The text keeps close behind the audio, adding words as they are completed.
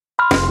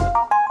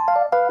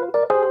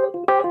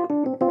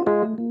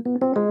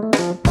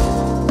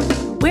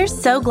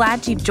so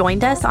glad you've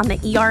joined us on the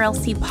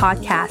ERLC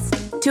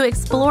podcast to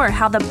explore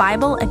how the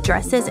Bible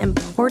addresses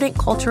important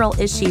cultural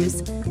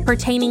issues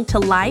pertaining to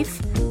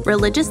life,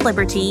 religious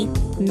liberty,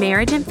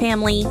 marriage and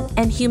family,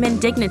 and human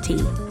dignity,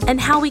 and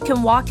how we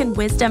can walk in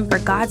wisdom for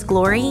God's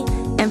glory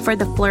and for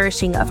the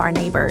flourishing of our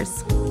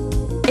neighbors.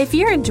 If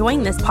you're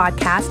enjoying this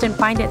podcast and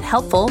find it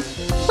helpful,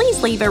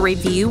 please leave a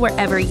review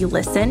wherever you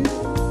listen.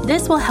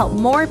 This will help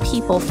more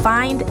people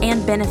find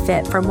and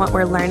benefit from what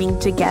we're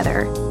learning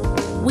together.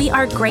 We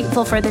are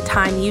grateful for the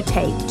time you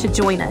take to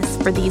join us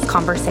for these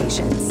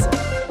conversations.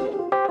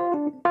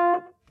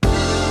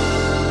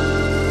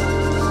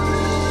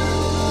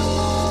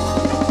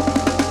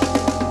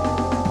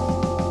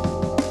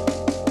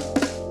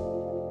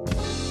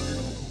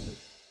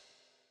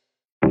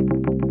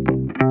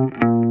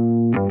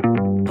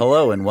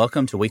 Hello and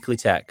welcome to Weekly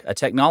Tech, a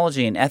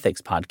technology and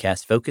ethics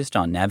podcast focused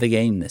on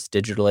navigating this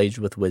digital age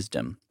with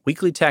wisdom.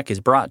 Weekly Tech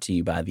is brought to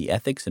you by the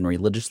Ethics and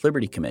Religious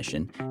Liberty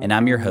Commission, and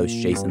I'm your host,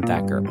 Jason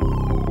Thacker.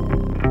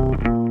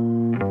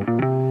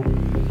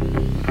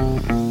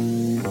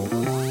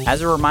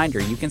 As a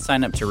reminder, you can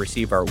sign up to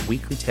receive our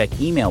Weekly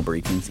Tech email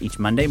briefings each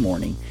Monday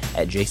morning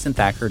at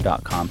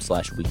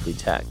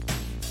jasonthacker.com/weeklytech.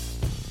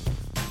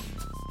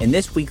 In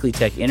this Weekly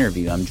Tech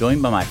interview, I'm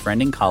joined by my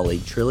friend and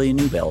colleague, Trillia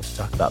Newbell, to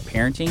talk about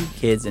parenting,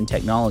 kids, and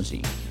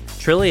technology.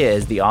 Trillia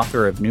is the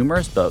author of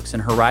numerous books,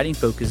 and her writing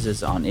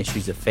focuses on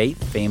issues of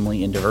faith,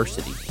 family, and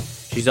diversity.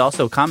 She's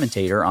also a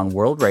commentator on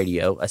World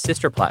Radio, a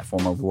sister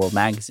platform of World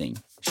Magazine.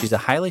 She's a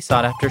highly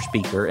sought-after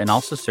speaker and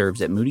also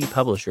serves at Moody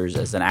Publishers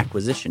as an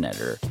acquisition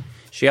editor.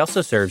 She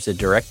also serves as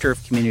Director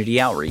of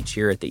Community Outreach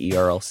here at the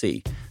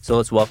ERLC. So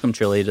let's welcome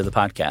Trillia to the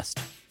podcast.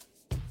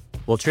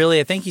 Well,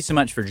 Trillia, thank you so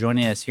much for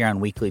joining us here on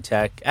Weekly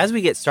Tech. As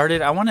we get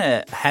started, I want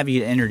to have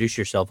you introduce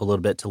yourself a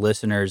little bit to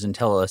listeners and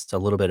tell us a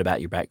little bit about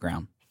your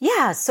background.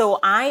 Yeah, so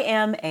I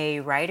am a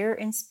writer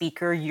and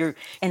speaker,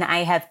 and I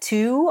have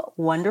two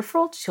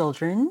wonderful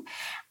children,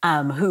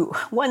 who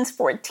one's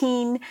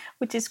 14,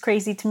 which is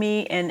crazy to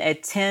me, and a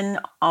 10,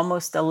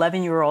 almost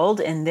 11-year-old,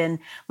 and then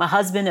my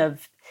husband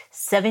of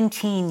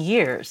 17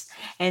 years.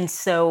 And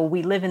so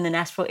we live in the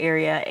Nashville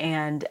area,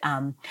 and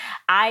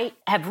I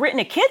have written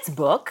a kid's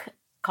book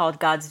called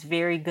God's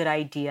Very Good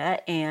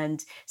Idea,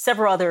 and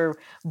several other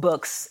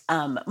books,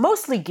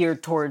 mostly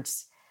geared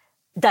towards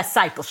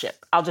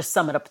discipleship. I'll just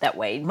sum it up that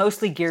way,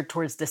 mostly geared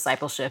towards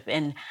discipleship.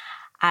 And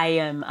I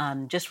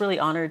am just really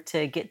honored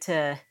to get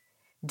to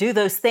do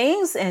those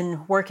things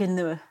and work in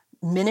the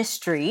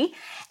ministry.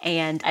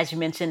 And as you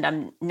mentioned,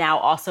 I'm now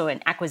also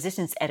an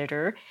acquisitions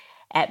editor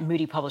at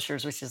Moody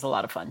Publishers, which is a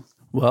lot of fun.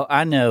 Well,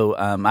 I know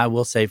I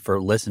will say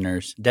for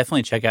listeners,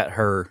 definitely check out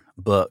her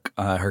book,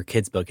 her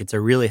kid's book. It's a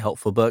really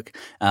helpful book.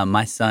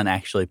 My son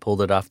actually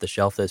pulled it off the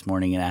shelf this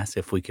morning and asked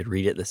if we could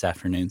read it this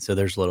afternoon. So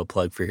there's a little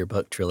plug for your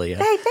book, Trillia.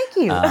 Hey, thank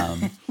you.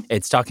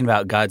 It's talking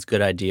about God's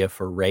good idea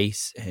for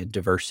race and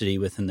diversity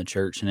within the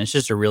church. And it's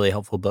just a really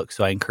helpful book.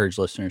 So I encourage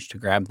listeners to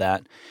grab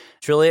that.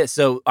 Trillia,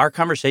 so our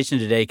conversation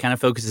today kind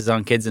of focuses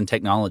on kids and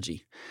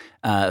technology.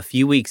 A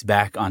few weeks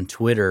back on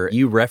Twitter,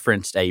 you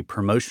referenced a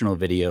promotional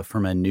video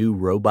from a new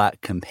robot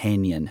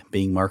companion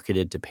being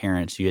marketed to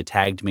parents. You had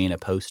tagged me in a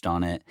post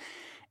on it.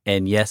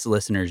 And yes,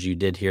 listeners, you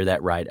did hear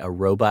that right, a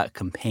robot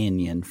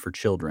companion for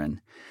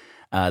children.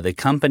 The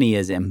company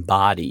is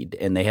Embodied,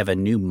 and they have a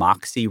new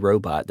Moxie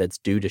robot that's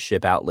due to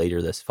ship out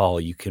later this fall.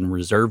 You can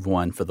reserve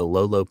one for the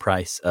low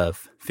price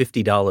of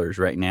 $50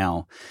 right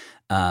now.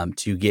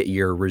 To get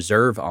your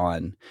reserve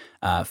on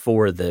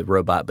for the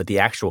robot, but the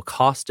actual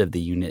cost of the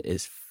unit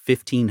is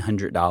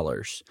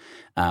 $1,500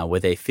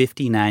 with a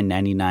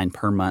 $59.99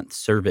 per month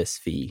service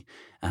fee.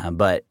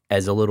 But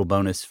as a little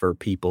bonus for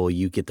people,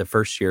 you get the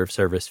first year of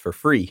service for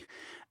free.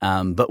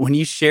 But when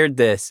you shared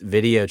this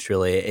video,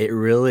 Trillia, it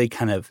really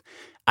kind of,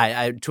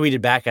 I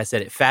tweeted back, I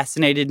said it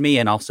fascinated me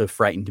and also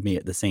frightened me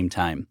at the same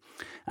time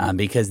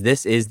because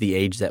this is the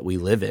age that we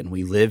live in.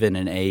 We live in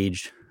an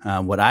age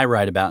what I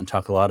write about and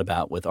talk a lot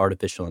about with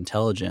artificial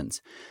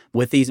intelligence,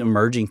 with these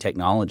emerging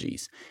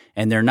technologies.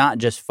 And they're not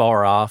just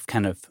far off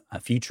kind of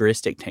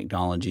futuristic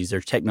technologies.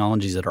 They're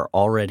technologies that are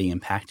already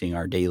impacting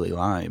our daily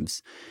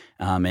lives.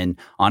 And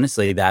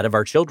honestly, that of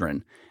our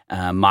children.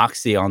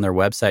 Moxie on their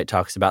website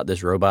talks about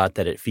this robot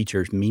that it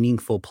features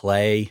meaningful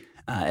play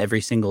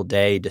every single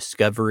day,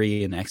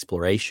 discovery and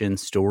exploration,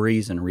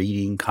 stories and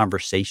reading,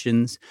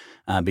 conversations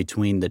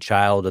between the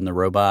child and the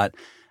robot.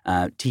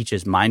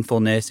 Teaches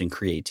mindfulness and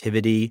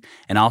creativity,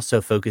 and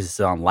also focuses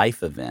on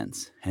life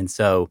events. And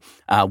so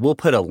we'll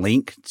put a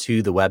link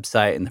to the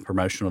website and the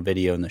promotional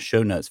video in the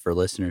show notes for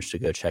listeners to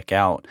go check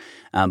out.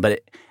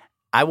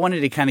 I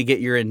wanted to kind of get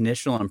your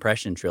initial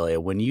impression,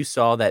 Trillia. When you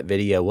saw that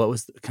video, what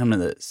was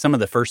some of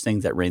the first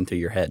things that ran through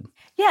your head?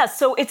 Yeah,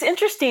 so it's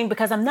interesting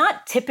because I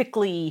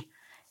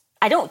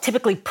don't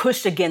typically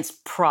push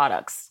against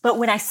products. But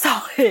when I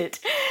saw it,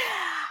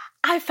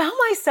 I found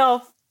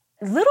myself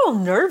little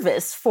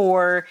nervous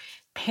for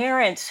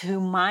parents who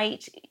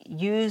might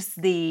use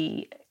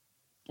the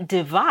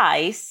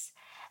device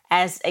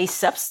as a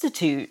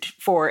substitute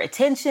for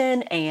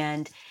attention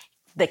and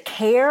the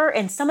care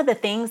and some of the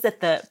things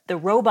that the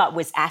robot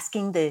was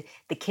asking the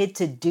kid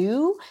to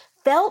do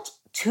felt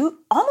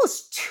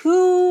almost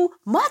too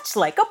much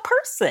like a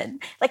person,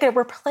 like a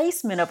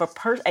replacement of a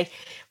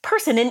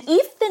person. And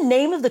if the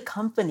name of the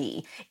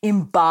company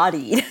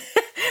embodied,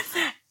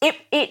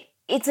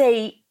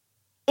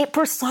 it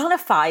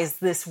personifies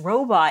this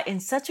robot in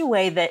such a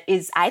way that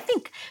is, I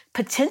think,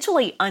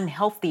 potentially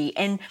unhealthy.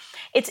 And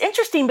it's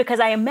interesting because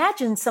I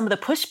imagine some of the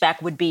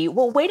pushback would be,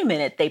 well, wait a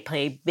minute, they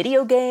play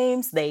video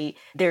games,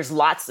 there's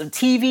lots of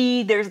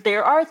TV,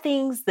 there are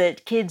things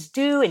that kids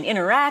do and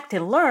interact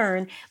and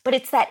learn, but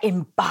it's that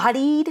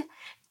embodied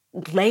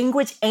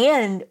language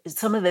and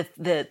some of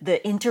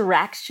the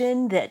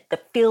interaction, that the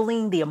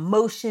feeling, the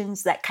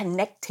emotions, that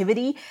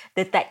connectivity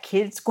that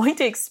kid's going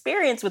to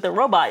experience with a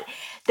robot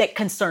that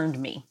concerned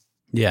me.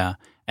 Yeah.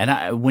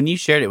 And when you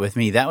shared it with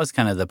me, that was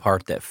kind of the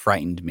part that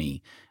frightened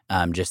me,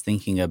 just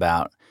thinking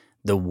about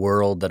the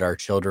world that our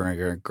children are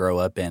going to grow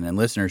up in. And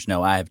listeners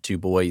know I have two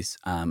boys.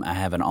 I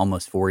have an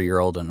almost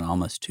 4-year-old and an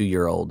almost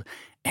 2-year-old.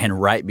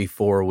 And right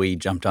before we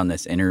jumped on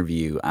this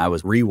interview, I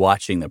was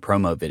rewatching the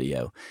promo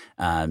video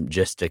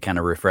just to kind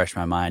of refresh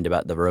my mind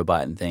about the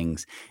robot and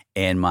things.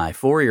 And my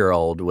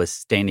 4-year-old was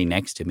standing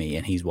next to me,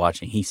 and he's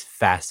watching. He's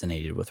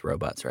fascinated with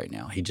robots right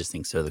now. He just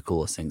thinks they're the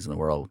coolest things in the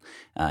world.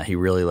 He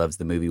really loves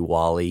the movie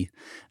WALL-E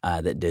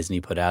that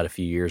Disney put out a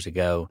few years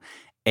ago.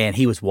 And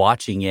he was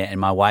watching it, and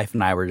my wife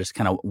and I were just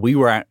we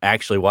were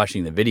actually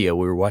watching the video.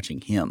 We were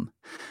watching him.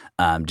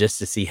 Just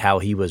to see how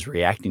he was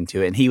reacting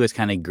to it. And he was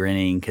kind of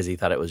grinning because he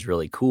thought it was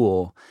really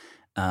cool.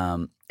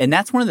 And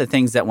that's one of the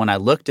things that when I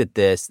looked at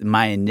this,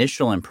 my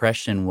initial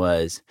impression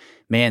was,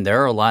 man,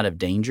 there are a lot of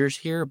dangers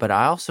here. But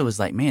I also was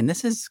like, man,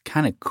 this is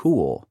kind of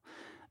cool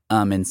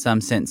in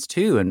some sense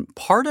too. And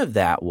part of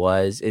that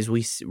is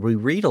we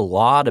read a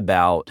lot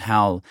about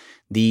how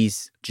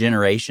these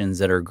generations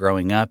that are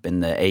growing up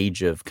in the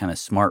age of kind of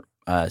smart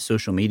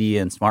social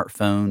media and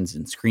smartphones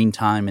and screen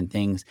time and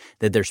things,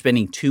 that they're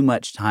spending too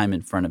much time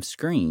in front of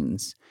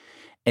screens.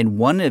 And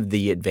one of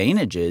the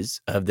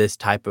advantages of this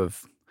type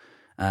of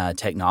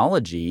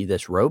technology,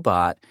 this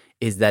robot,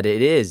 is that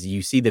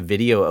you see the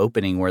video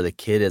opening where the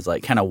kid is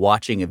like kind of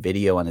watching a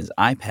video on his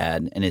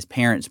iPad and his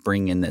parents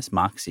bring in this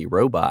Moxie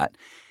robot.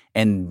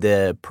 And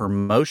the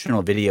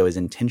promotional video is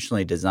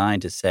intentionally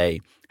designed to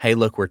say, hey,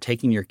 look, we're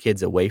taking your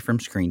kids away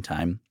from screen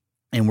time.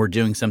 And we're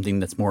doing something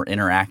that's more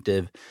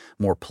interactive,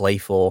 more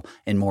playful,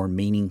 and more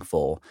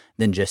meaningful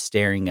than just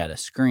staring at a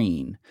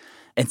screen.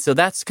 And so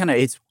that's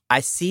I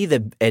see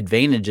the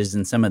advantages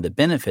and some of the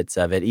benefits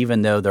of it,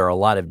 even though there are a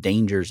lot of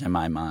dangers in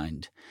my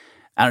mind.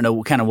 I don't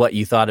know kind of what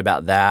you thought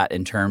about that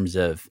in terms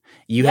of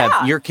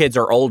your kids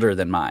are older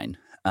than mine.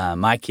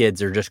 My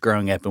kids are just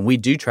growing up, and we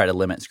do try to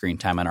limit screen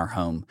time in our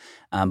home.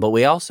 But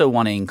we also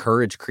want to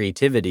encourage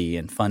creativity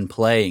and fun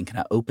play and kind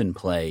of open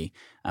play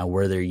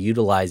where they're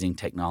utilizing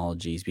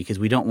technologies, because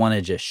we don't want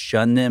to just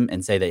shun them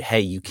and say that,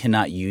 hey, you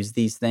cannot use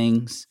these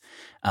things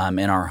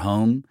in our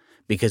home,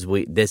 because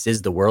this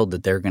is the world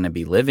that they're going to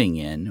be living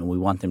in, and we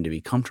want them to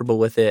be comfortable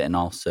with it and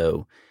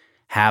also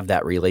have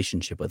that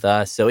relationship with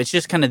us. So it's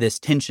just kind of this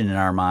tension in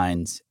our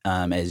minds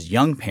as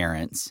young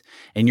parents,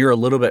 and you're a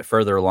little bit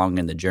further along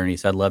in the journey,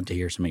 so I'd love to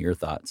hear some of your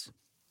thoughts.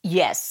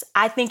 Yes,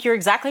 I think you're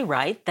exactly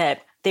right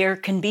that there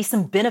can be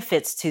some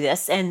benefits to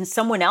this. And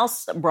someone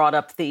else brought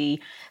up the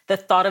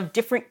thought of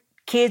different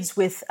kids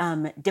with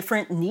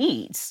different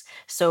needs.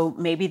 So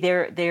maybe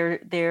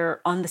they're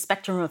on the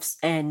spectrum of,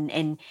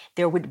 and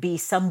there would be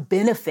some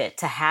benefit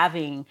to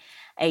having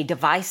a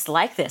device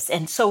like this.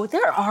 And so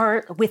there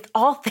are, with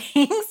all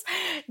things,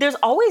 there's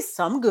always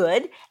some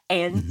good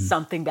and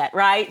something bad,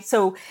 right?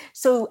 So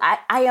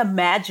I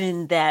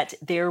imagine that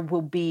there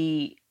will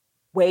be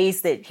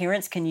ways that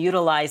parents can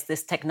utilize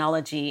this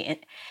technology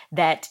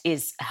that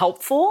is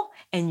helpful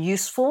and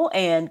useful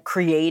and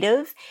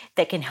creative,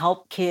 that can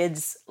help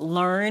kids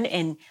learn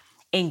and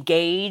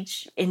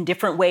engage in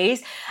different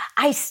ways.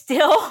 I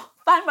still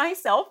find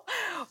myself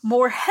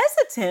more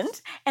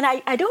hesitant, and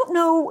I don't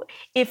know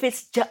if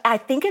it's I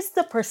think it's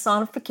the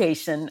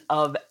personification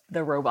of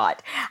the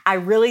robot. I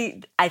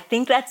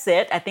think that's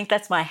it. I think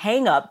that's my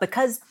hang up,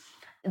 because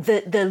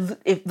the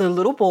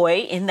little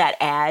boy in that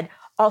ad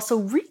also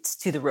reads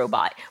to the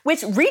robot,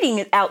 which reading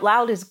it out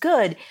loud is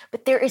good,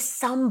 but there is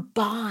some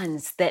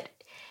bonds that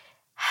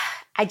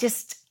I'm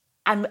just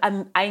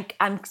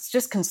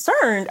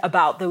concerned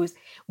about those.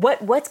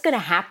 What's going to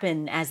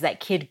happen as that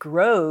kid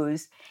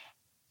grows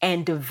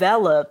and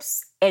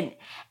develops, and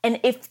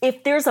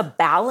if there's a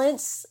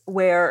balance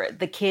where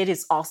the kid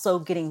is also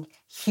getting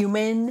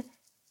human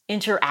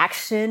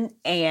interaction,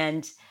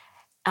 and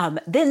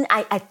then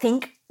I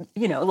think,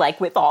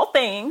 like with all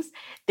things,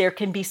 there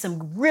can be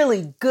some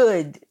really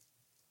good,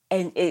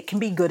 and it can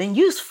be good and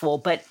useful.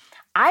 But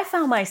I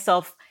found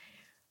myself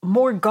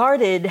more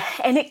guarded,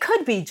 and it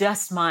could be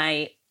just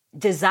my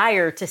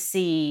desire to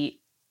see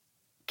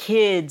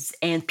kids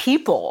and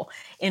people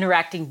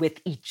interacting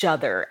with each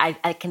other.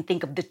 I can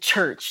think of the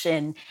church,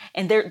 and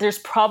there's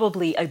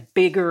probably a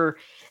bigger,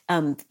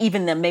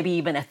 maybe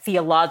even a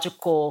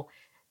theological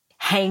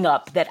hang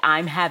up that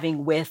I'm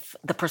having with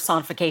the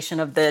personification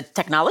of the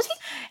technology.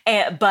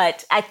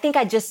 But I think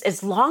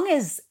as long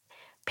as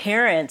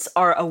parents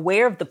are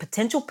aware of the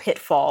potential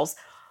pitfalls,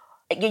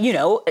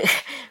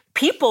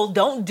 people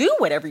don't do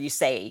whatever you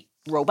say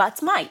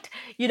robots might.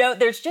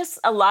 There's just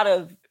a lot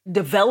of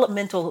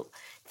developmental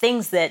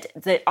things that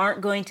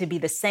aren't going to be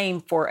the same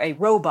for a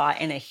robot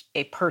and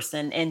a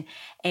person,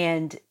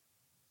 and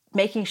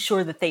making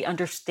sure that they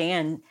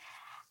understand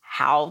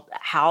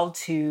how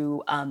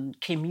to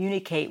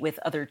communicate with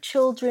other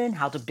children,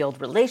 how to build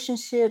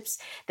relationships,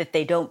 that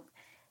they don't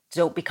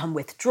become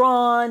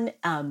withdrawn,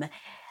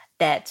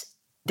 that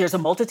there's a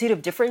multitude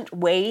of different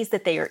ways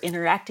that they are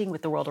interacting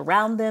with the world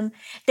around them,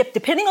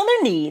 depending on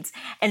their needs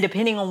and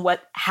depending on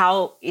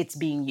how it's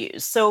being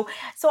used. So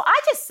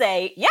I just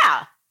say,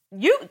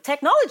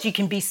 technology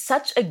can be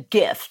such a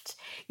gift.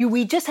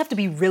 We just have to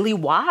be really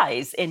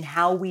wise in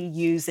how we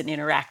use and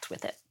interact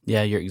with it.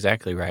 Yeah, you're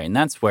exactly right. And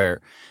that's where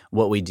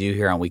what we do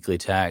here on Weekly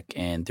Tech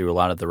and through a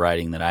lot of the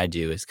writing that I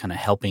do is kind of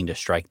helping to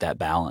strike that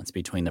balance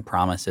between the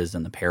promises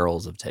and the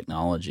perils of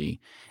technology.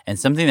 And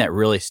something that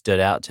really stood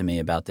out to me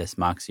about this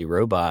Moxie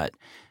robot,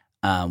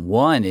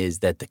 one is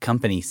that the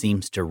company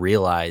seems to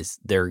realize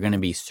there are going to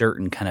be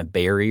certain kind of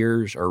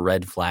barriers or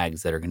red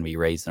flags that are going to be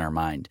raised in our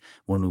mind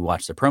when we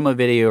watch the promo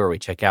video or we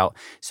check out.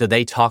 So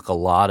they talk a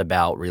lot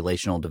about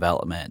relational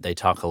development. They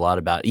talk a lot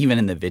about, even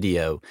in the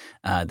video,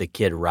 the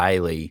kid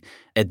Riley,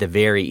 at the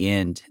very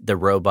end, the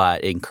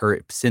robot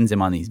sends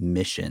him on these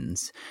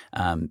missions,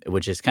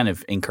 which is kind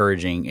of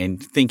encouraging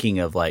and thinking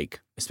of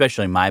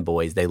especially my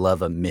boys, they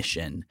love a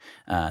mission,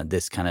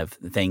 this kind of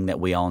thing that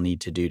we all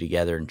need to do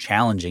together and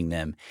challenging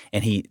them.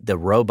 And the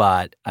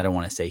robot, I don't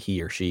want to say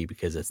he or she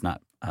because it's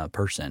not a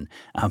person,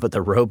 but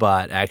the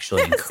robot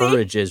actually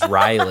encourages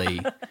Riley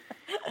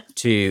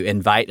to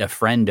invite a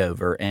friend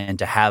over and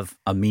to have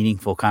a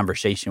meaningful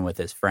conversation with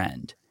his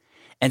friend.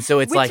 And so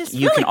it's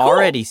you can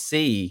already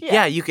see,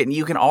 you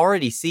can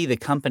already see the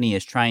company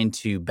is trying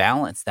to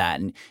balance that.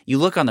 And you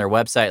look on their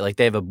website,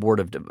 they have a board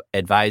of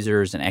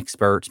advisors and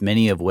experts,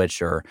 many of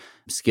which are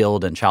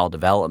skilled in child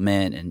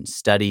development and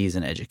studies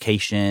and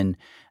education,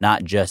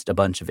 not just a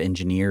bunch of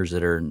engineers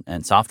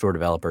and software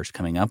developers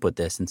coming up with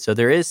this. And so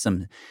there is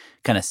some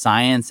kind of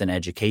science and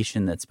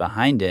education that's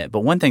behind it.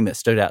 But one thing that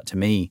stood out to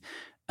me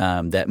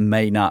that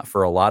may not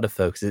for a lot of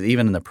folks is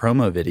even in the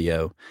promo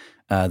video,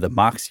 the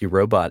Moxie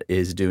robot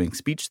is doing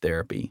speech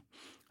therapy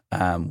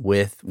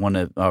with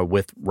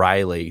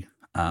Riley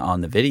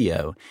on the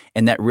video,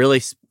 and that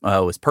really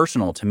was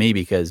personal to me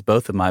because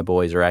both of my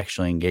boys are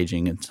actually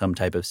engaging in some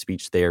type of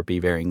speech therapy,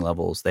 varying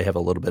levels. They have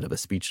a little bit of a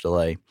speech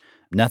delay,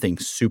 nothing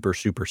super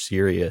super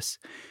serious,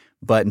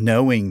 but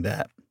knowing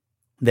that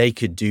they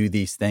could do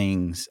these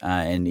things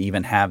and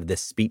even have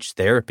this speech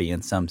therapy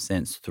in some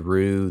sense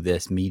through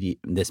this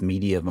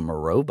medium of a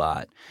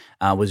robot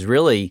was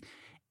really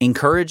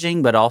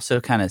encouraging, but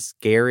also kind of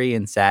scary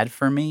and sad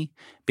for me,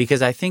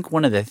 because I think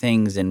one of the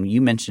things, and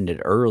you mentioned it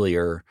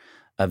earlier,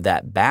 of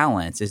that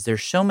balance is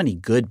there's so many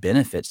good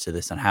benefits to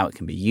this on how it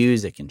can be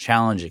used. It can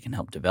challenge, it can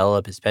help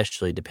develop,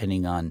 especially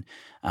depending on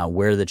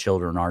where the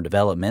children are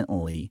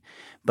developmentally,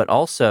 but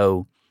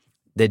also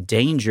the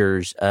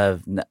dangers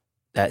of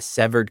that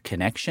severed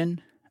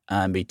connection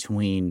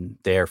between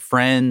their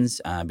friends,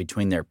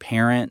 between their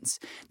parents.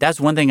 That's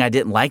one thing I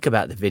didn't like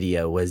about the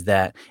video was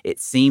that it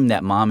seemed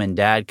that mom and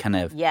dad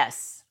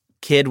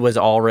kid was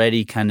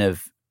already kind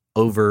of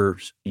over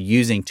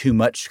using too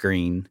much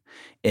screen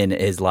in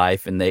his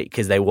life, and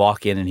because they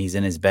walk in and he's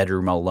in his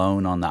bedroom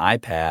alone on the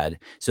iPad.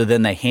 So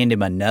then they hand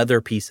him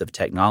another piece of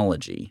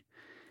technology.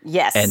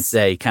 Yes. And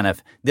say kind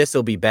of, this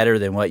will be better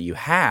than what you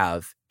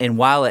have. And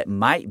while it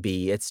might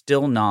be, it's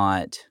still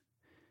not.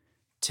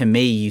 To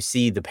me, you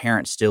see the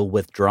parents still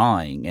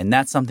withdrawing. And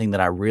that's something that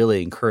I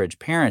really encourage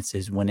parents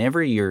is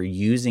whenever you're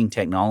using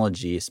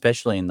technology,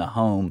 especially in the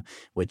home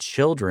with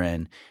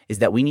children, is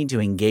that we need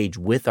to engage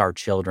with our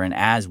children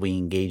as we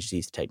engage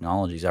these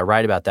technologies. I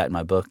write about that in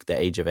my book, The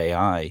Age of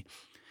AI,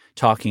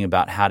 talking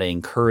about how to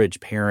encourage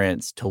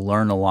parents to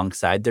learn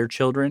alongside their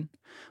children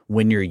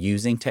when you're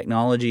using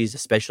technologies,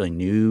 especially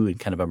new and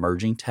kind of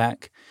emerging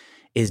tech,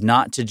 is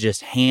not to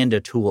just hand a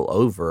tool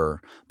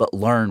over, but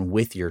learn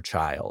with your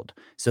child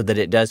so that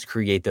it does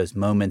create those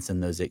moments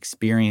and those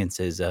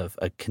experiences of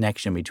a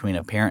connection between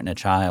a parent and a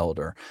child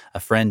or a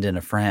friend and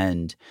a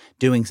friend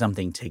doing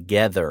something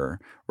together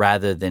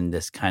rather than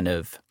this kind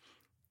of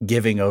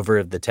giving over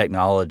of the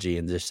technology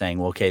and just saying,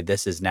 well, okay,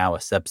 this is now a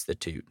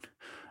substitute.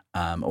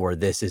 Or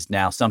this is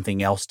now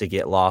something else to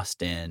get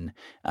lost in,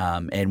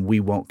 and we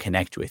won't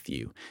connect with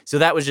you. So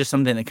that was just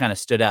something that kind of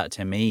stood out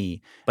to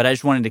me. But I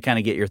just wanted to kind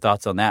of get your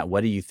thoughts on that.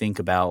 What do you think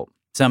about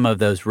some of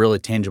those really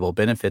tangible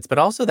benefits, but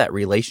also that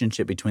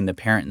relationship between the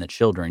parent and the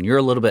children? You're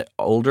a little bit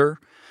older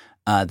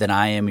than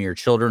I am. Your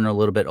children are a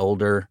little bit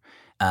older.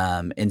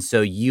 And so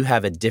you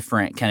have a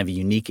different kind of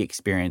unique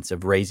experience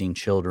of raising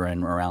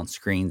children around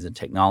screens and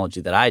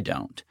technology that I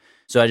don't.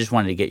 So I just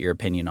wanted to get your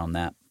opinion on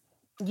that.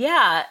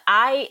 Yeah,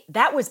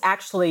 that was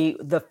actually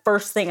the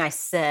first thing I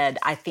said,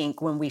 I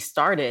think, when we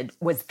started,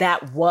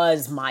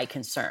 was my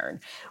concern,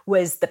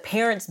 was the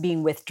parents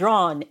being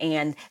withdrawn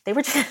and they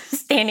were just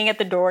standing at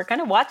the door,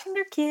 kind of watching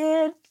their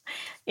kid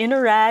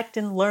interact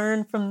and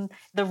learn from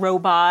the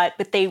robot,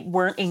 but they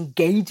weren't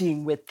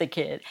engaging with the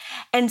kid.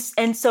 And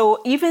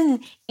so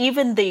even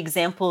the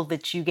example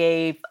that you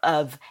gave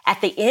of at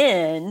the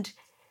end,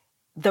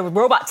 the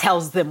robot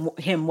tells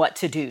him what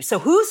to do. So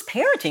who's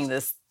parenting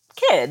this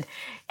kid?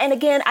 And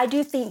again, I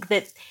do think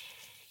that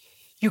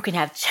you can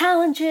have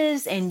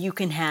challenges and you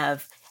can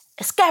have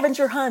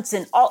scavenger hunts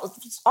and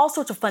all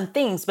sorts of fun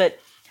things. But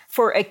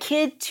for a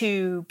kid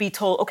to be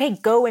told, okay,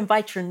 go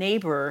invite your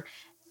neighbor,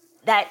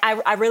 that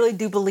I really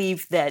do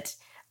believe that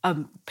a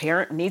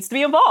parent needs to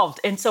be involved.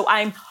 And so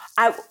I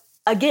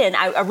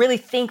really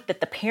think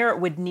that the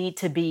parent would need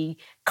to be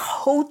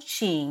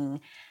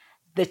coaching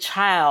the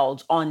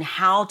child on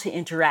how to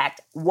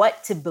interact,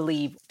 what to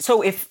believe.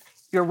 So if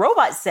your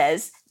robot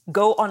says,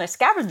 go on a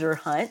scavenger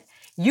hunt,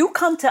 you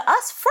come to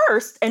us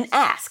first and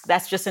ask.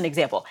 That's just an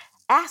example.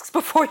 Ask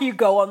before you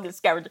go on the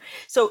scavenger.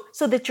 So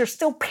that you're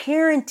still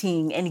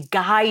parenting and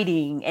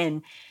guiding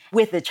and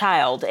with the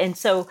child. And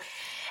so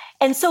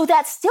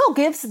that still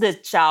gives the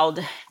child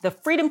the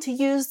freedom to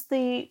use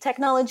the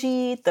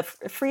technology, the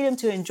freedom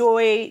to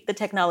enjoy the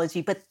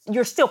technology, but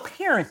you're still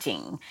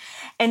parenting.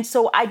 And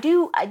so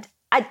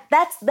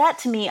that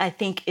to me, I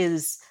think,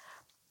 is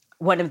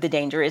one of the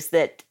dangers,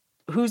 that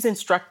who's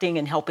instructing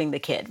and helping the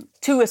kid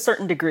to a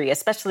certain degree,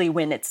 especially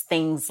when it's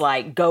things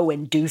like go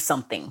and do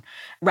something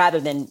rather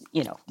than,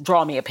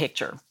 draw me a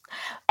picture.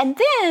 And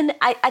then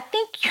I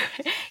think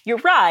you're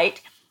right.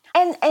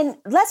 And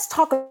let's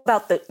talk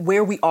about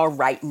where we are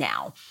right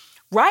now.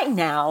 Right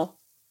now,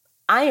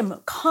 I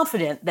am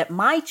confident that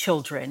my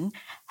children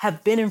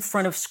have been in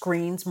front of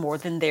screens more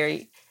than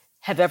they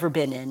have ever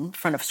been in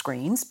front of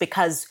screens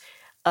because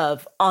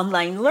of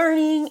online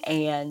learning,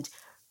 and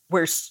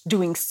we're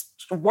doing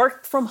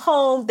work from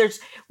home.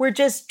 We're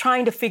just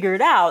trying to figure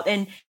it out.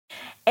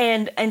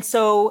 And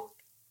so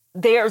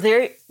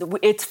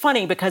it's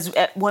funny because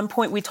at one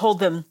point we told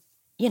them,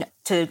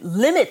 to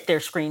limit their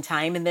screen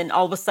time. And then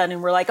all of a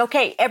sudden we're like,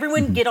 okay,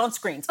 everyone get on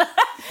screens.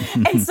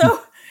 and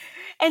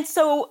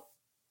so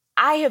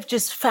I have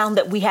just found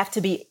that we have to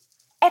be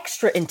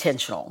extra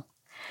intentional,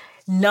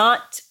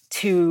 not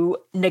to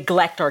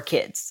neglect our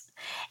kids,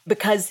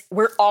 because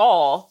we're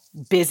all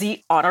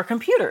busy on our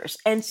computers.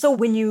 And so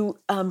when you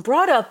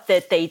brought up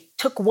that they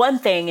took one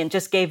thing and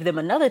just gave them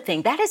another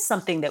thing, that is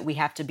something that we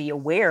have to be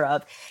aware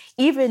of,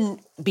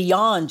 even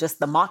beyond just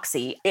the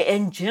Moxie.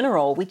 In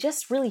general, we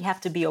just really have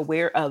to be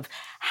aware of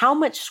how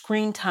much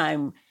screen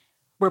time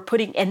we're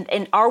putting,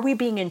 and are we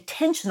being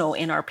intentional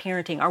in our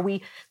parenting? Are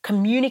we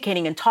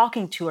communicating and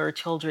talking to our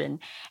children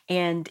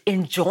and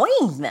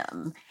enjoying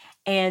them?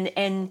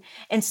 And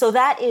so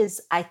that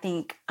is, I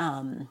think,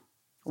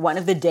 one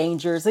of the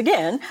dangers,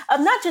 again, of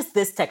not just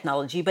this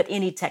technology, but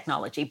any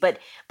technology. But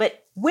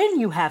when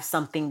you have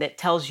something that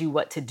tells you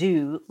what to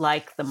do,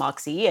 like the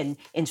Moxie, and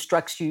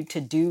instructs you to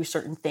do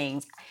certain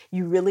things,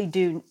 you really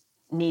do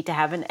need to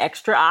have an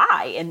extra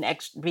eye and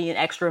being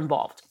extra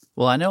involved.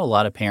 Well, I know a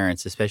lot of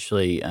parents,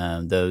 especially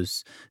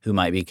those who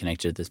might be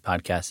connected to this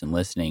podcast and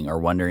listening, are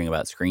wondering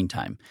about screen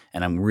time.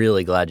 And I'm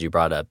really glad you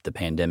brought up the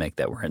pandemic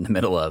that we're in the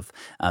middle of,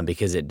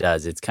 because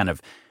it's kind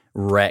of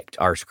wrecked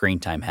our screen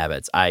time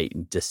habits. I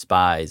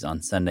despise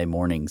on Sunday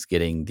mornings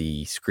getting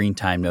the screen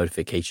time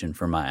notification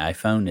from my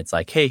iPhone. It's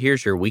like, hey,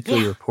 here's your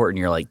weekly report. And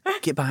you're like,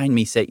 get behind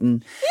me,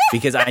 Satan,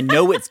 because I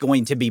know it's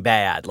going to be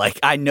bad. Like,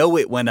 I know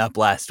it went up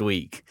last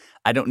week.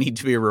 I don't need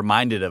to be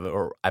reminded of it,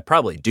 or I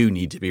probably do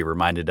need to be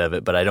reminded of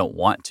it, but I don't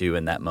want to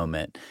in that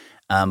moment.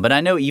 But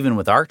I know even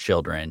with our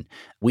children,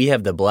 we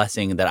have the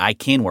blessing that I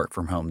can work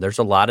from home. There's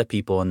a lot of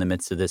people in the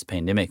midst of this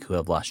pandemic who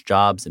have lost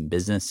jobs and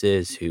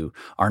businesses, who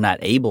are not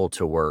able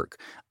to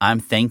work. I'm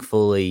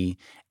thankfully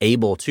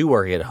able to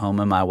work at home,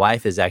 and my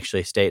wife is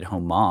actually a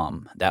stay-at-home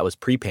mom. That was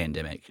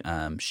pre-pandemic.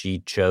 She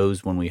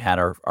chose when we had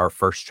our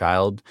first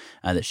child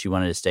that she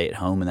wanted to stay at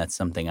home, and that's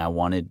something I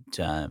wanted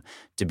to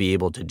be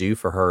able to do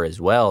for her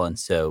as well. And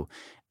so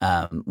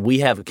we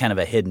have kind of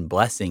a hidden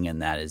blessing in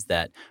that, is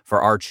that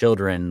for our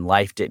children,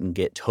 life didn't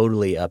get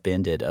totally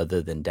upended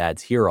other than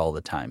dad's here all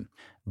the time.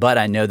 But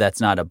I know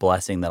that's not a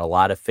blessing that a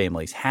lot of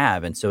families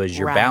have. And so as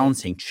you're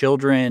balancing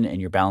children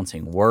and you're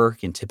balancing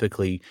work, and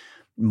typically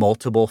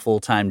multiple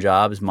full-time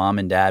jobs, mom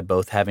and dad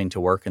both having to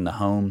work in the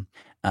home,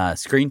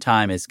 screen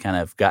time has kind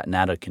of gotten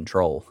out of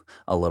control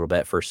a little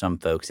bit for some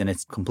folks, and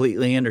it's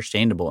completely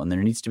understandable, and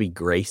there needs to be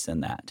grace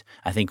in that.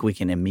 I think we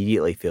can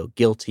immediately feel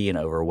guilty and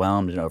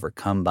overwhelmed and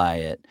overcome by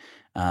it,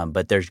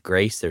 but there's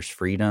grace, there's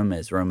freedom.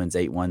 As Romans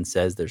 8:1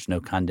 says, there's no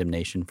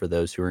condemnation for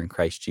those who are in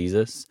Christ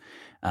Jesus.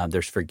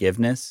 There's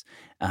forgiveness.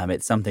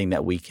 It's something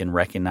that we can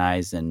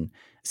recognize and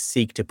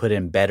seek to put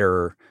in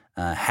better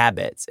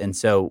habits. And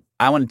so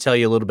I want to tell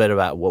you a little bit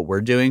about what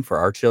we're doing for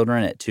our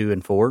children at 2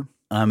 and 4.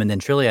 And then,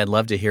 Trillia, I'd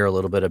love to hear a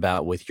little bit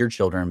about, with your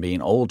children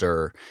being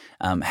older,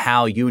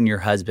 how you and your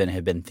husband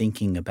have been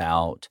thinking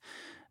about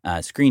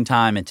screen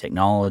time and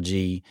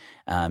technology,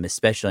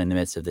 especially in the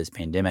midst of this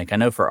pandemic. I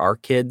know for our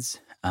kids,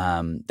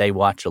 they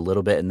watch a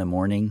little bit in the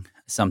morning,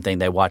 something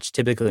they watch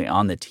typically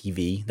on the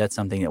TV. That's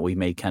something that we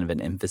made kind of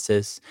an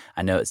emphasis.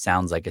 I know it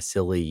sounds like a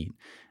silly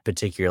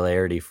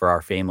particularity for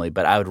our family,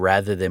 but I would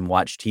rather them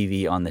watch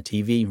TV on the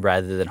TV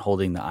rather than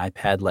holding the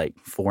iPad like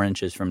 4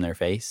 inches from their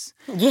face.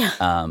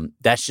 Yeah.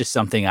 That's just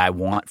something I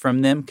want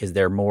from them because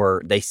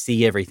they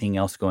see everything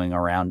else going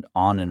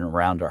on and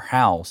around our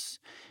house,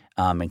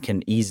 and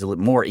can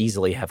more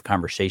easily have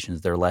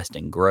conversations. They're less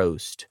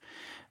engrossed.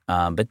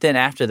 But then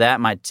after that,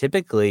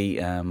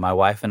 my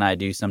wife and I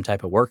do some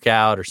type of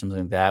workout or something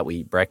like that. We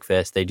eat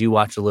breakfast. They do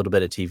watch a little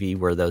bit of TV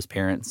where those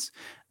parents,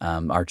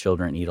 our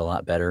children eat a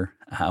lot better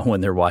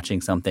when they're watching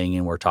something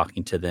and we're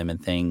talking to them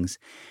and things.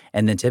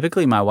 And then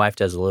typically my wife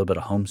does a little bit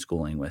of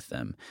homeschooling with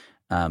them.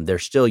 They're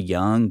still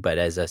young, but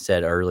as I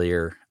said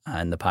earlier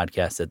in the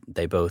podcast, that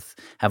they both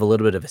have a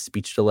little bit of a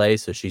speech delay.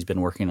 So she's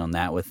been working on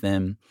that with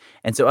them.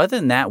 And so other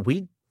than that,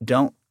 we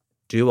don't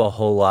do a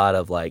whole lot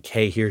of like,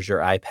 hey, here's your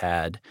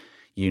iPad.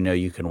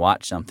 You can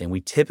watch something. We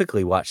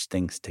typically watch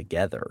things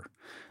together.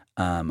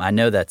 I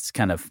know that's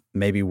kind of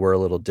maybe we're a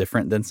little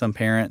different than some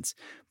parents,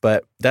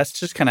 but that's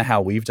just kind of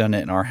how we've done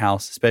it in our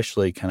house,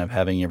 especially kind of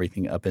having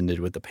everything upended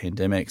with the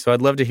pandemic. So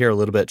I'd love to hear a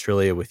little bit,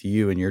 Trillia, with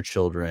you and your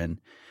children,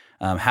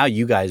 how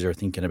you guys are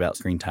thinking about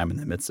screen time in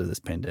the midst of this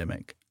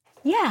pandemic.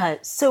 Yeah,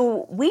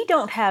 so we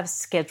don't have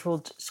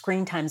scheduled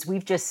screen times.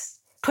 We've just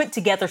put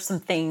together some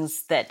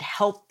things that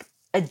help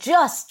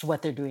adjust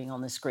what they're doing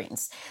on the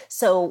screens.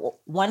 So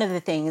one of the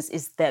things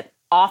is that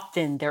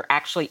often they're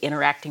actually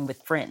interacting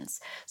with friends.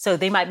 So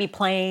they might be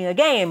playing a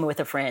game with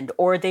a friend,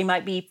 or they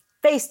might be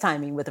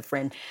FaceTiming with a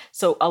friend.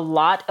 So a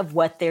lot of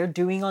what they're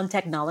doing on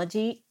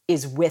technology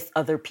is with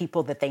other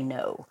people that they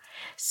know.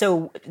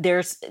 So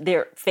their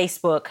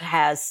Facebook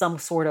has some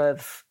sort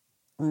of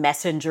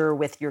messenger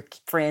with your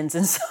friends.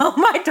 And so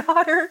my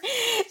daughter,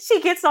 she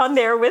gets on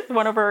there with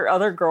one of her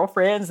other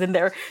girlfriends, and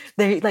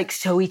they like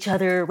show each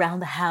other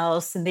around the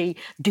house and they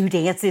do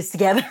dances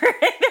together. And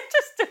they're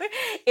just doing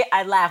it.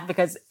 I laugh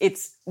because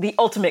it's the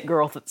ultimate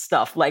girl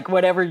stuff. Like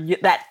whatever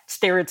that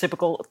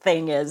stereotypical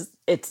thing is,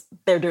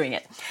 they're doing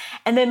it.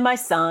 And then my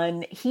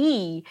son,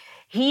 he's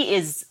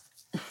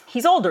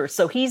older.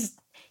 So he's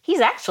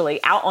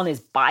actually out on his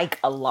bike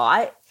a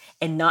lot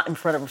and not in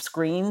front of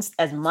screens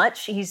as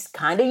much. He's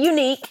kind of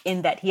unique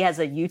in that he has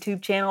a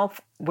YouTube channel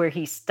where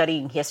he's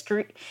studying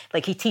history.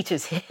 Like he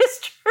teaches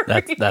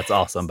history. That's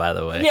awesome, by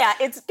the way. Yeah,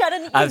 it's kind of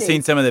unique. I've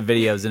seen some of the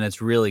videos and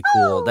it's really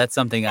cool. That's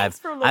something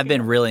I've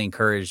been really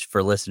encouraged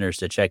for listeners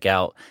to check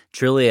out.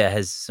 Trillia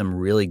has some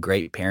really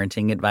great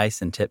parenting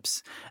advice and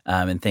tips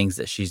and things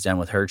that she's done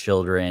with her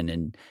children.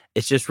 And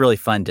it's just really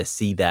fun to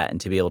see that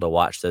and to be able to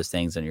watch those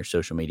things on your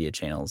social media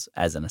channels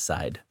as an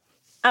aside.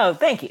 Oh,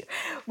 thank you.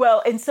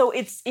 Well, and so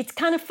it's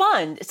kind of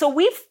fun. So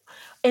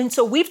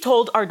we've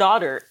told our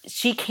daughter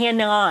she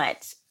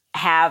cannot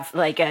have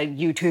like a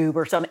YouTube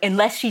or something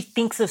unless she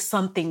thinks of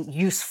something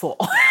useful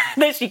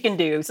that she can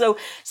do. So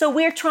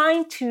we're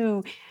trying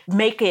to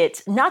make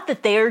it not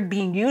that they're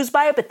being used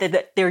by it, but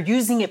that they're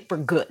using it for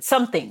good.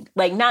 Something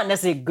like not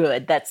necessarily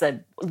good. That's a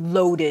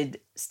loaded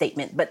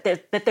statement, but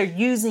that they're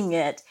using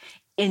it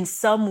in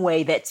some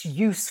way that's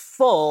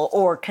useful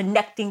or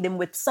connecting them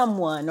with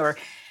someone or.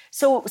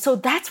 So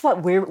that's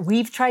what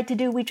we've tried to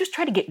do. We just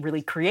try to get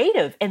really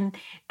creative, and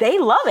they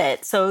love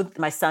it. So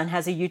my son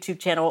has a YouTube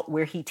channel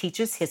where he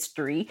teaches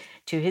history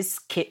to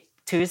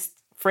his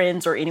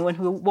friends or anyone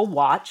who will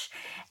watch.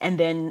 And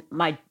then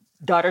my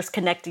daughter's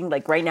connecting.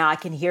 Like right now, I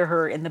can hear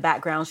her in the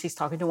background. She's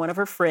talking to one of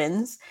her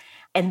friends.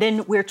 And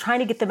then we're trying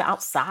to get them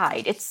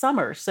outside. It's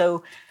summer,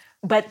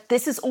 but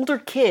this is older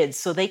kids,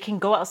 so they can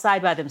go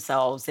outside by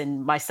themselves.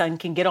 And my son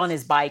can get on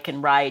his bike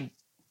and ride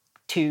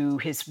to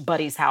his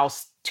buddy's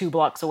house 2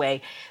 blocks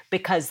away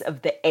because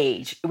of the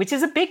age, which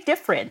is a big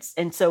difference.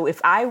 And so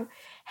if I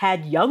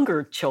had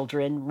younger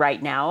children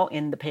right now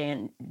in the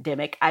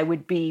pandemic, I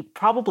would be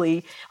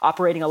probably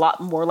operating a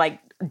lot more like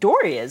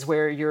Dory is,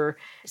 where you're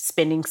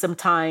spending some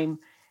time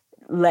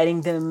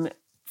letting them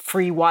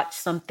free watch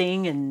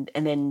something and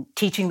then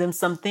teaching them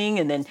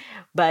something.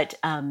 But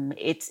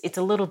it's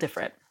a little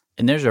different.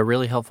 And there's a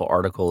really helpful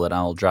article that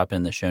I'll drop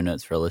in the show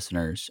notes for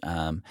listeners,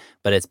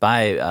 but it's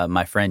by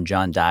my friend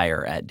John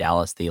Dyer at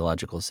Dallas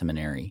Theological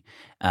Seminary.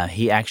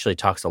 He actually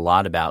talks a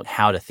lot about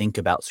how to think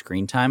about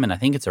screen time, and I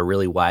think it's a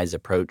really wise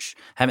approach.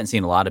 I haven't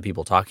seen a lot of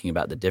people talking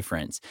about the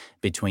difference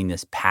between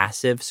this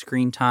passive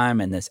screen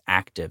time and this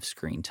active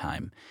screen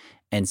time.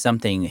 And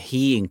something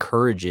he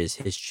encourages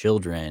his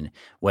children,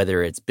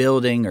 whether it's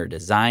building or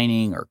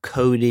designing or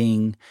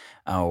coding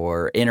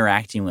or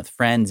interacting with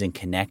friends and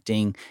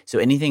connecting. So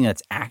anything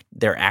that's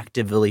they're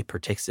actively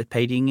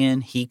participating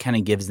in, he kind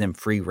of gives them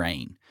free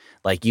rein.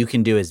 Like you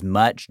can do as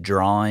much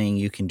drawing,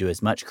 you can do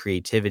as much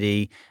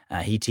creativity.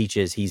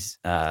 He's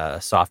a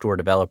software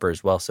developer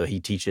as well, so he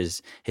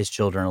teaches his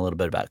children a little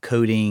bit about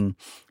coding.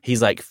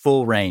 He's like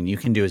full reign. You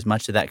can do as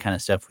much of that kind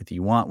of stuff with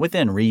you want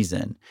within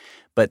reason.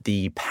 But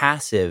the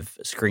passive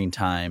screen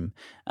time,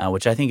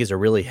 which I think is a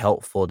really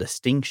helpful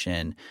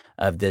distinction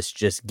of this,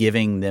 just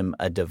giving them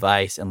a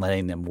device and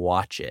letting them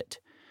watch it.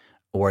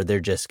 Or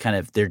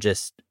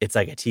it's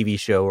like a TV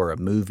show or a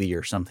movie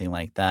or something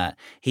like that.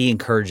 He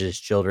encourages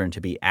children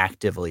to be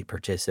actively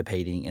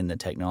participating in the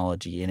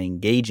technology and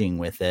engaging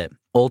with it,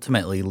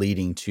 ultimately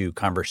leading to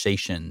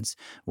conversations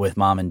with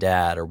mom and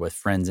dad or with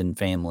friends and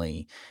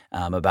family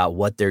about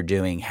what they're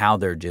doing, how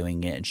they're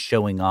doing it, and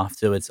showing off.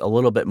 So it's a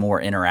little bit more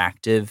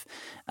interactive.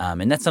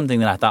 And that's something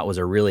that I thought was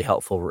a really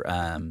helpful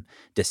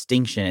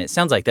distinction. It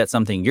sounds like that's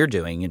something you're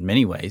doing in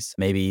many ways,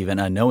 maybe even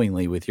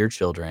unknowingly with your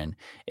children,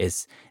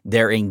 is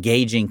they're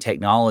engaging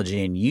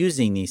technology and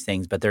using these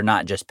things, but they're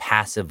not just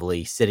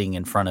passively sitting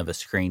in front of a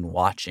screen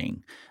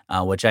watching,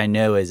 which I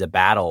know is a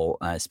battle,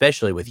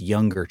 especially with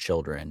younger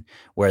children,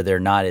 where they're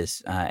not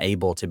as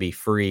able to be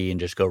free and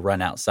just go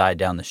run outside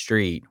down the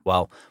street.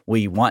 While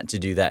we want to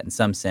do that in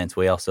some sense,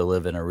 we also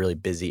live in a really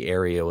busy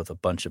area with a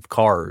bunch of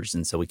cars.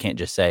 And so we can't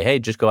just say, hey,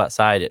 just go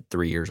outside at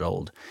 3 years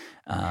old.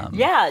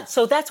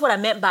 So that's what I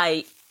meant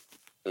by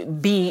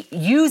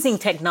using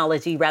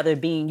technology rather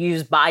than being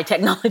used by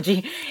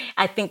technology.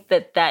 I think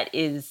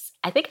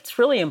it's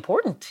really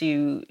important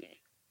to,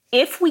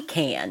 if we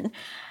can,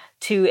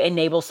 to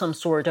enable some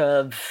sort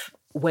of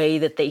way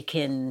that they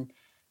can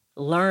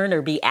learn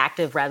or be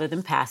active rather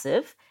than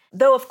passive.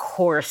 Though, of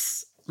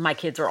course, my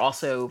kids are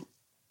also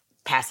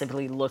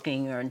passively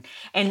looking.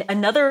 And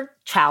another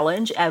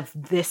challenge of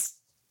this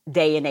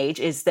day and age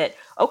is that,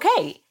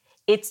 okay,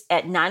 it's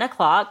at 9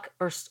 o'clock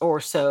or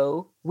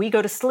so, we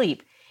go to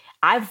sleep.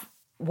 I've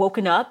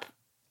woken up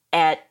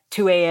at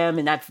 2 a.m.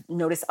 and I've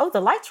noticed,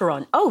 the lights are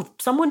on. Oh,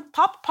 someone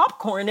popped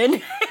popcorn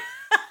in.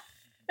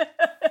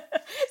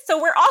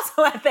 So we're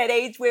also at that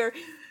age where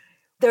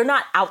they're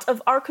not out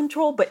of our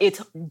control, but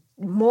it's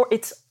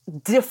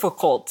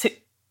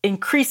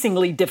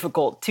increasingly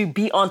difficult to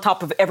be on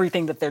top of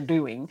everything that they're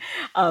doing.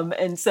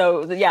 And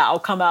so, I'll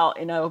come out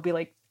and I'll be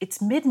like,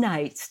 it's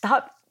midnight.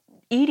 Stop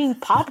eating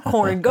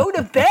popcorn. Go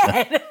to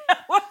bed.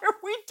 What are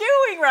we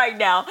doing right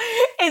now?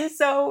 And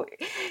so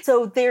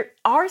there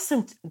are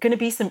going to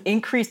be some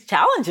increased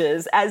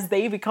challenges as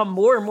they become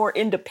more and more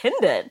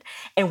independent.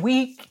 And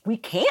we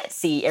can't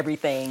see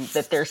everything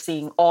that they're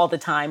seeing all the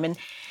time.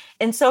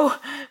 And so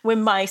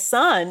when my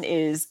son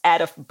is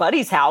at a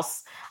buddy's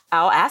house,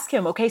 I'll ask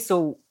him, okay,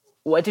 so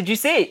what did you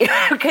see?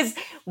 Because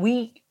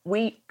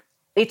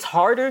it's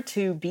harder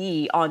to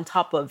be on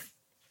top of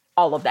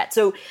all of that.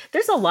 So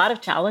there's a lot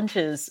of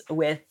challenges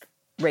with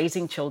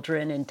raising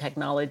children and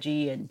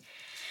technology, and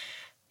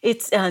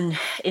it's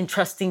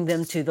entrusting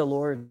them to the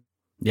Lord.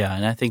 Yeah,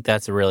 and I think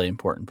that's a really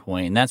important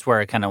point. And that's where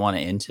I kind of want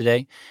to end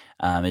today.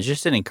 It's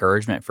just an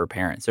encouragement for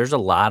parents. There's a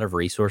lot of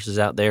resources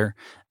out there.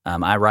 I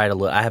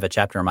have a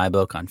chapter in my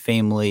book on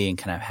family and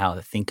kind of how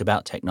to think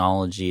about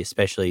technology,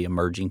 especially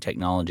emerging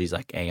technologies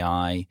like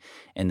AI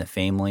and the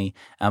family.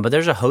 But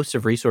there's a host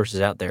of resources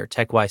out there.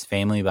 Tech-Wise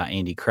Family by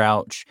Andy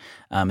Crouch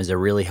is a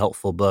really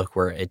helpful book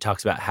where it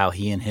talks about how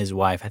he and his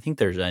wife, I think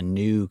there's a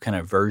new kind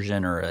of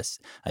version or a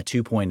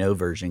 2.0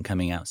 version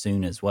coming out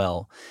soon as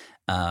well.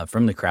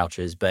 From the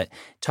Crouches, but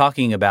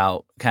talking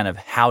about kind of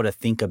how to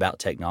think about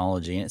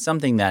technology. And it's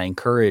something that I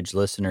encourage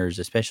listeners,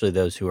 especially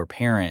those who are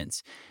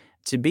parents,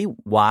 to be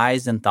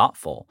wise and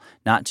thoughtful,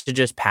 not to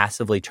just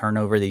passively turn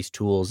over these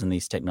tools and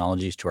these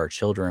technologies to our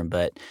children,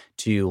 but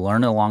to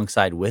learn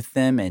alongside with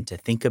them and to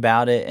think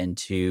about it and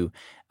to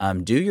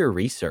do your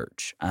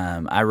research.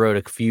 I wrote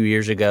a few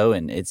years ago,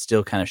 and it's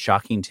still kind of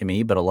shocking to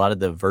me, but a lot of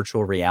the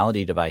virtual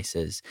reality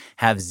devices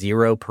have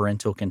 0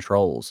 parental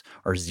controls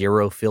or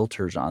 0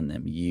 filters on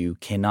them. You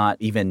cannot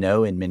even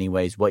know in many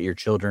ways what your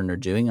children are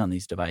doing on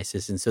these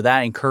devices. And so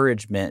that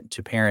encouragement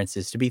to parents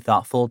is to be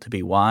thoughtful, to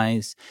be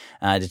wise,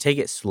 to take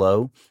it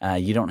slow.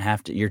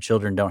 Your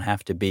children don't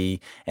have to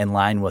be in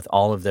line with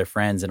all of their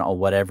friends and all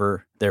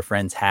whatever their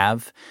friends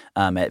have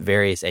at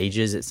various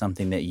ages. It's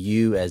something that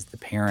you as the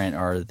parent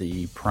are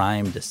the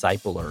prime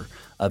discipler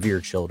of your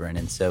children.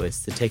 And so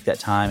it's to take that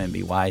time and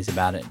be wise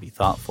about it and be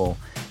thoughtful.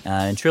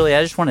 And Trillia,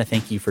 I just want to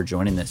thank you for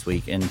joining this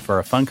week and for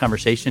a fun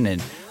conversation.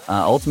 And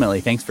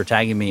ultimately, thanks for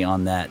tagging me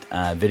on that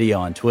video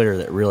on Twitter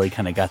that really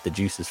kind of got the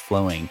juices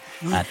flowing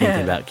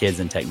thinking about kids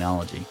and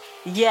technology.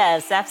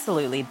 Yes,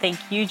 absolutely. Thank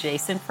you,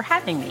 Jason, for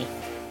having me.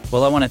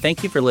 Well, I want to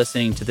thank you for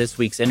listening to this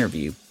week's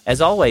interview. As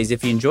always,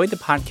 if you enjoyed the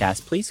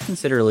podcast, please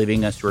consider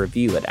leaving us a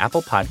review at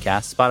Apple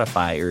Podcasts,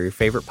 Spotify, or your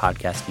favorite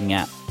podcasting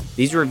app.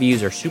 These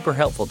reviews are super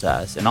helpful to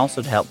us and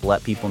also to help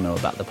let people know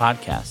about the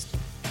podcast.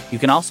 You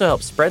can also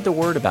help spread the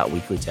word about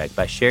Weekly Tech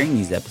by sharing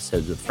these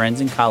episodes with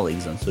friends and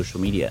colleagues on social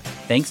media.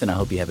 Thanks, and I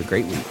hope you have a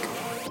great week.